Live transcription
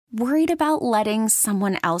Worried about letting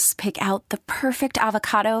someone else pick out the perfect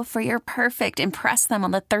avocado for your perfect impress them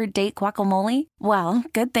on the third date guacamole? Well,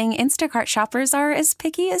 good thing Instacart shoppers are as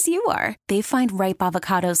picky as you are. They find ripe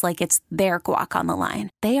avocados like it's their guac on the line.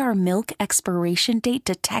 They are milk expiration date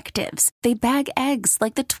detectives. They bag eggs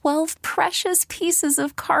like the 12 precious pieces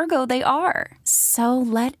of cargo they are. So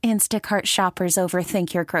let Instacart shoppers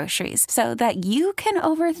overthink your groceries so that you can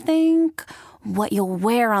overthink what you'll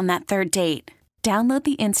wear on that third date. Download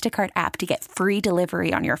the Instacart app to get free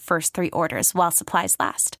delivery on your first 3 orders while supplies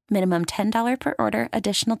last. Minimum $10 per order.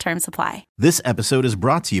 Additional terms apply. This episode is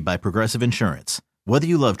brought to you by Progressive Insurance. Whether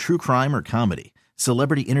you love true crime or comedy,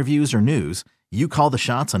 celebrity interviews or news, you call the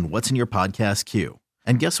shots on what's in your podcast queue.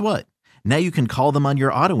 And guess what? Now you can call them on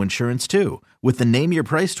your auto insurance too with the Name Your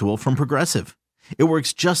Price tool from Progressive. It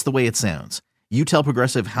works just the way it sounds. You tell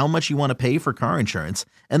Progressive how much you want to pay for car insurance,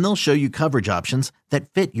 and they'll show you coverage options that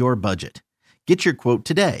fit your budget. Get your quote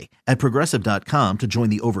today at Progressive.com to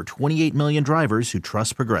join the over 28 million drivers who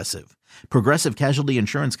trust Progressive. Progressive Casualty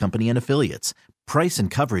Insurance Company and Affiliates. Price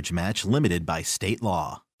and coverage match limited by state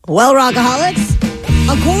law. Well, Rockaholics,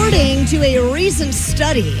 according to a recent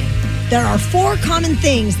study, there are 4 common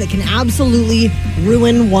things that can absolutely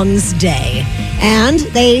ruin one's day. And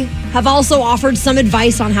they have also offered some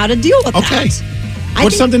advice on how to deal with Okay. that.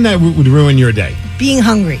 What's something that would ruin your day? Being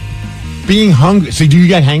hungry. Being hungry. So do you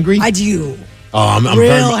get hangry? I do. Oh, I'm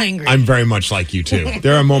Real angry. I'm very much like you, too.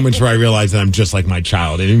 There are moments where I realize that I'm just like my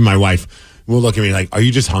child. And even my wife will look at me like, are you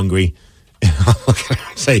just hungry? And I'll look at her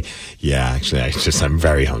and say, yeah, actually, I'm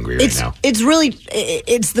very hungry right now.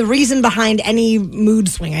 It's the reason behind any mood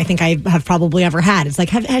swing I think I have probably ever had. It's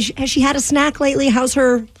like, has she had a snack lately? How's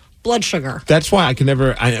her blood sugar? That's why I can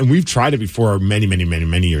never, and we've tried it before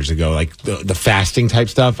many years ago, like the fasting type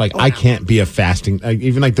stuff. Like, I can't be a fasting,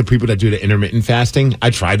 even like the people that do the intermittent fasting.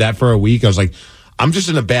 I tried that for a week. I was like, I'm just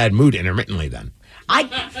in a bad mood intermittently then. I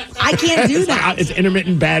can't do that. It's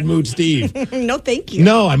intermittent bad mood, Steve. No, thank you.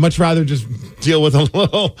 No, I'd much rather just deal with a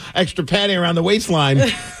little extra padding around the waistline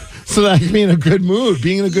so that I can be in a good mood.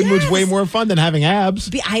 Being in a good mood is way more fun than having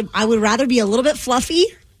abs. I would rather be a little bit fluffy.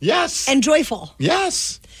 Yes. And joyful.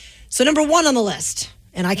 Yes. So number 1 on the list,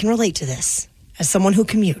 and I can relate to this as someone who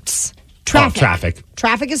commutes. Traffic. Traffic.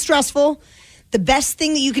 Traffic is stressful. The best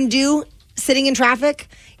thing that you can do sitting in traffic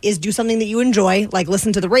is do something that you enjoy, like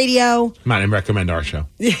listen to the radio. Might recommend our show.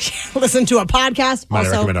 Listen to a podcast. Might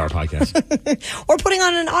recommend our podcast. Or putting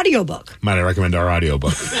on an audiobook. Might I recommend our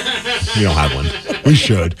audiobook? We don't have one. We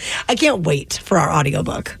should. I can't wait for our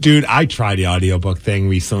audiobook. Dude, I tried the audiobook thing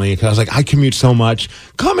recently because I was like, I commute so much.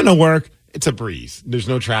 Coming to work, it's a breeze. There's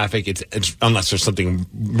no traffic. It's unless there's something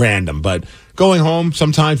random. But going home,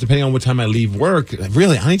 sometimes, depending on what time I leave work,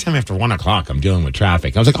 really, anytime after 1 o'clock, I'm dealing with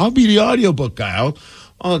traffic. I was like, I'll be the audiobook guy.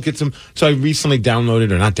 I'll get some. So I recently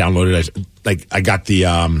downloaded, or not downloaded, I got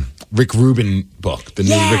the Rick Rubin book, the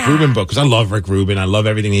new Rick Rubin book, because I love Rick Rubin. I love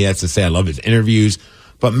everything he has to say. I love his interviews.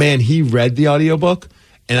 But man, he read the audiobook.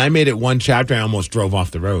 And I made it one chapter. I almost drove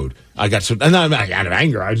off the road. I got so, and not out of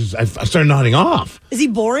anger. I started nodding off. Is he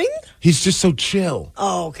boring? He's just so chill.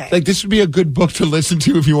 Oh, okay. Like, this would be a good book to listen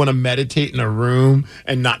to if you want to meditate in a room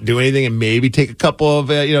and not do anything, and maybe take a couple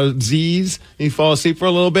of Z's and you fall asleep for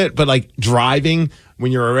a little bit. But like driving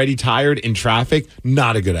when you're already tired in traffic,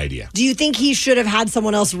 not a good idea. Do you think he should have had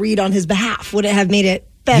someone else read on his behalf? Would it have made it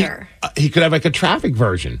better? He could have like a traffic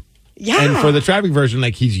version. Yeah. And for the traffic version,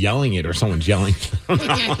 like he's yelling it or someone's yelling.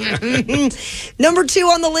 Number 2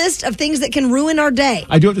 on the list of things that can ruin our day.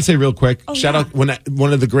 I do have to say real quick, shout yeah. out,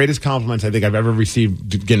 one of the greatest compliments I think I've ever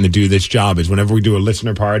received getting to do this job is whenever we do a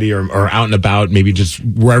listener party or out and about, maybe just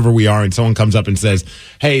wherever we are, and someone comes up and says,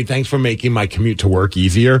 hey, thanks for making my commute to work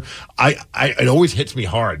easier. It always hits me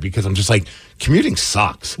hard because I'm just like, commuting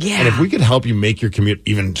sucks. Yeah. And if we could help you make your commute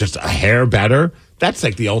even just a hair better, that's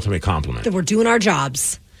like the ultimate compliment. That we're doing our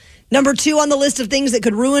jobs. Number 2 on the list of things that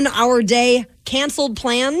could ruin our day, canceled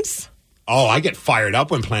plans. Oh, I get fired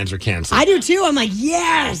up when plans are canceled. I do too. I'm like,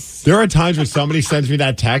 yes. There are times when somebody sends me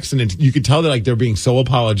that text and you can tell that like they're being so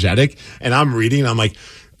apologetic, and I'm reading and I'm like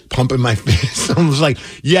pumping my fist. I'm just like,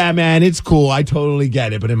 yeah, man, it's cool. I totally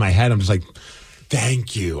get it. But in my head, I'm just like,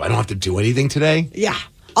 thank you. I don't have to do anything today. Yeah.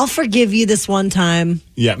 I'll forgive you this one time.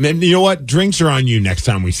 Yeah. Man, you know what? Drinks are on you next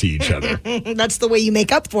time we see each other. That's the way you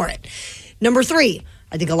make up for it. Number 3.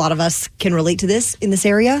 I think a lot of us can relate to this in this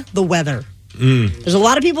area, the weather. There's a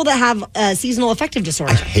lot of people that have seasonal affective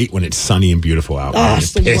disorder. I hate when it's sunny and beautiful out. It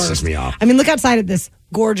pisses me off. I mean, look outside at this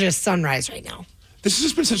gorgeous sunrise right now. This has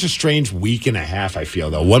just been such a strange week and a half, I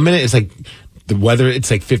feel, though. 1 minute it's like the weather,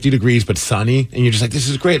 it's like 50 degrees but sunny, and you're just like, this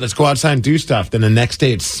is great. Let's go outside and do stuff. Then the next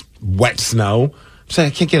day it's wet snow. So I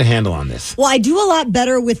can't get a handle on this. Well, I do a lot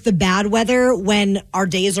better with the bad weather when our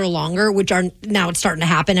days are longer, which are now it's starting to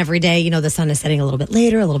happen every day. You know, the sun is setting a little bit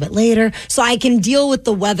later. So I can deal with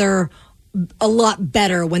the weather a lot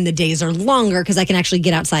better when the days are longer because I can actually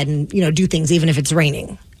get outside and, you know, do things even if it's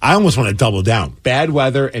raining. I almost want to double down. Bad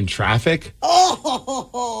weather and traffic.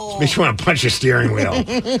 Oh, Makes you want to punch your steering wheel.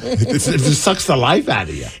 It just sucks the life out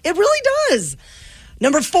of you. It really does.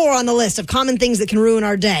 Number 4 on the list of common things that can ruin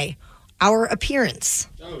our day. Our appearance.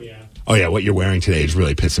 Oh, yeah. What you're wearing today is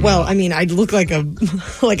really pissing me off. Well, I mean, I look like an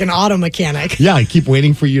auto mechanic. Yeah, I keep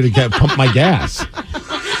waiting for you to pump my gas.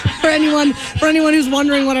 For anyone who's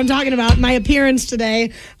wondering what I'm talking about, my appearance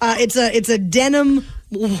today, it's a denim.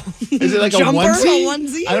 Is it like jumper, a onesie? A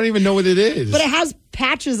onesie? I don't even know what it is. But it has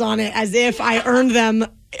patches on it as if I earned them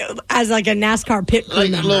as like a NASCAR pit crew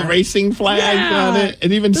like member. a little racing flag on it.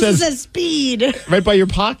 It even says speed. right by your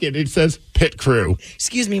pocket. It says pit crew.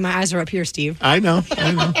 Excuse me, my eyes are up here, Steve. I know.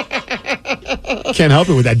 Can't help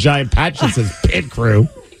it with that giant patch that says pit crew.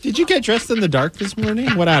 Did you get dressed in the dark this morning?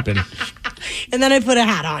 What happened? And then I put a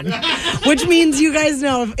hat on, which means you guys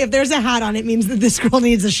know if there's a hat on, it means that this girl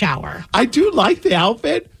needs a shower. I do like the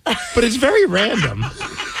outfit, but it's very random.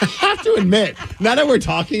 I have to admit, now that we're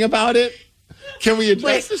talking about it, can we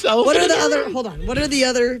address this elephant? What are the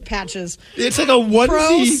other patches? It's like a onesie.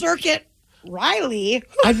 Pro Circuit Riley.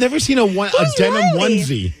 I've never seen a denim Riley?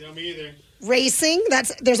 onesie. No, me either. Racing.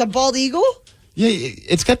 There's a bald eagle. Yeah,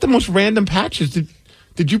 it's got the most random patches.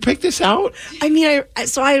 Did you pick this out? I mean,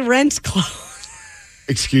 I rent clothes.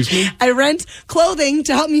 Excuse me? I rent clothing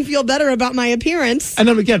to help me feel better about my appearance. And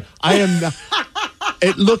then again, I am.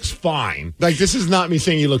 It looks fine. Like, this is not me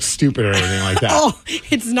saying you look stupid or anything like that. Oh,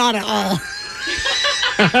 it's not at all.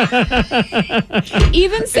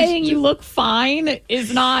 Even saying you look fine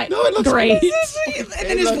is not great. And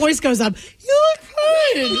then his voice goes up. You look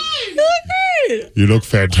fine. You look great. You look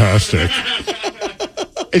fantastic.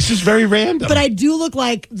 It's just very random. But I do look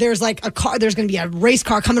like there's like a car. There's going to be a race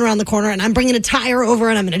car coming around the corner, and I'm bringing a tire over,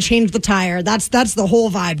 and I'm going to change the tire. That's the whole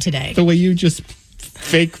vibe today. The way you just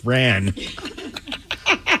fake ran.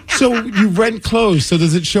 So you rent clothes. So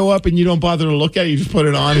does it show up and you don't bother to look at it? You just put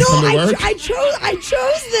it on and come to work? I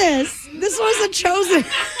chose this. This was a chosen.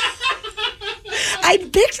 I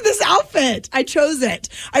picked this outfit. I chose it.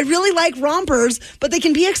 I really like rompers, but they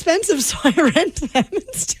can be expensive, so I rent them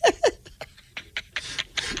instead.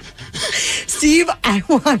 Steve, I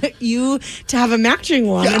want you to have a matching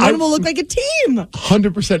one, and then we'll look like a team.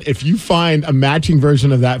 100%. If you find a matching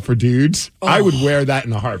version of that for dudes, I would wear that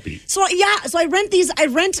in a heartbeat. So I rent these. I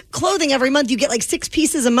rent clothing every month. You get like 6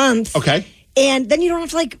 pieces a month. Okay. And then you don't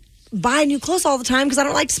have to like buy new clothes all the time because I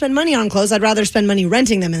don't like to spend money on clothes. I'd rather spend money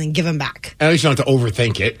renting them and then give them back. At least you don't have to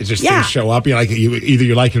overthink it. It's just things show up. Either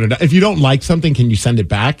you like it or not. If you don't like something, can you send it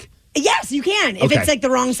back? Yes, you can. If it's like the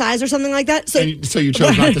wrong size or something like that. So you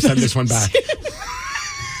chose not to send this one back.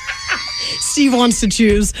 Steve wants to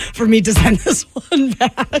choose for me to send this one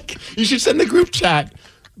back. You should send the group chat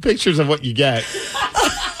pictures of what you get.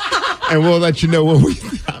 And we'll let you know what we...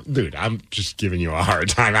 Dude, I'm just giving you a hard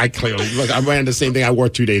time. I'm wearing the same thing I wore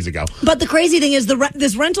 2 days ago. But the crazy thing is,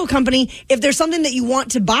 this rental company, if there's something that you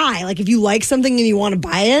want to buy, like if you like something and you want to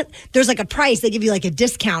buy it, there's like a price. They give you like a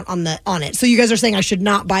discount on it. So you guys are saying I should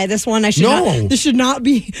not buy this one? This should not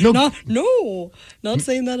be... No, not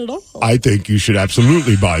saying that at all. I think you should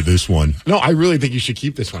absolutely buy this one. No, I really think you should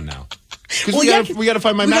keep this one now. Well, we got to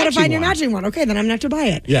find my matching one. We got to find your matching one. Okay, then I'm going to have to buy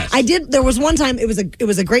it. Yes. I did. There was one time, it was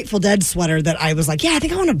a Grateful Dead sweater that I was like, yeah, I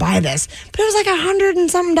think I want to buy this. But it was like $100 and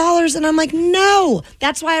something. And I'm like, no.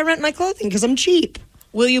 That's why I rent my clothing, because I'm cheap.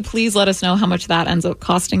 Will you please let us know how much that ends up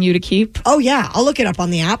costing you to keep? Oh, yeah. I'll look it up on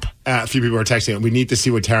the app. A few people are texting. We need to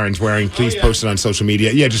see what Taryn's wearing. Please post it on social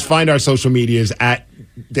media. Yeah, just find our social medias at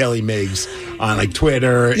Daily Migs on like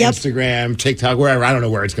Twitter, Instagram, TikTok, wherever. I don't know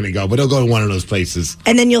where it's going to go, but it'll go to one of those places.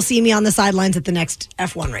 And then you'll see me on the sidelines at the next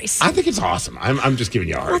F1 race. I think it's awesome. I'm just giving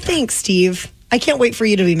you a hard time. Well, thanks, Steve. I can't wait for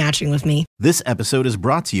you to be matching with me. This episode is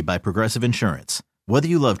brought to you by Progressive Insurance. Whether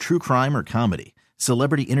you love true crime or comedy,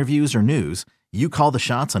 celebrity interviews or news, you call the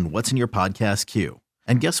shots on what's in your podcast queue.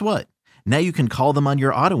 And guess what? Now you can call them on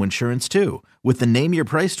your auto insurance too with the Name Your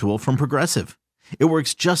Price tool from Progressive. It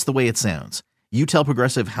works just the way it sounds. You tell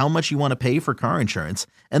Progressive how much you want to pay for car insurance,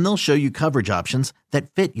 and they'll show you coverage options that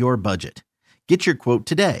fit your budget. Get your quote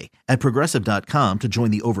today at Progressive.com to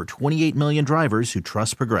join the over 28 million drivers who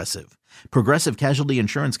trust Progressive. Progressive Casualty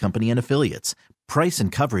Insurance Company and Affiliates. Price and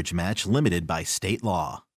coverage match limited by state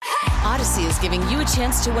law. Odyssey is giving you a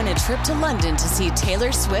chance to win a trip to London to see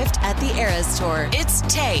Taylor Swift at the Eras Tour. It's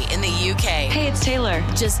Tay in the UK. Hey, it's Taylor.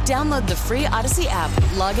 Just download the free Odyssey app,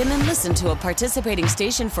 log in and listen to a participating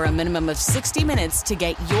station for a minimum of 60 minutes to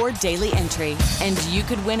get your daily entry. And you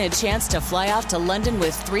could win a chance to fly off to London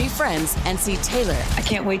with 3 friends and see Taylor. I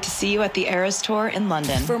can't wait to see you at the Eras Tour in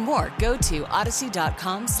London. For more, go to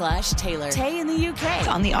odyssey.com/Taylor. Tay in the UK. It's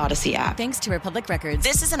on the Odyssey app. Thanks to Republic Records.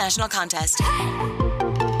 This is a national contest.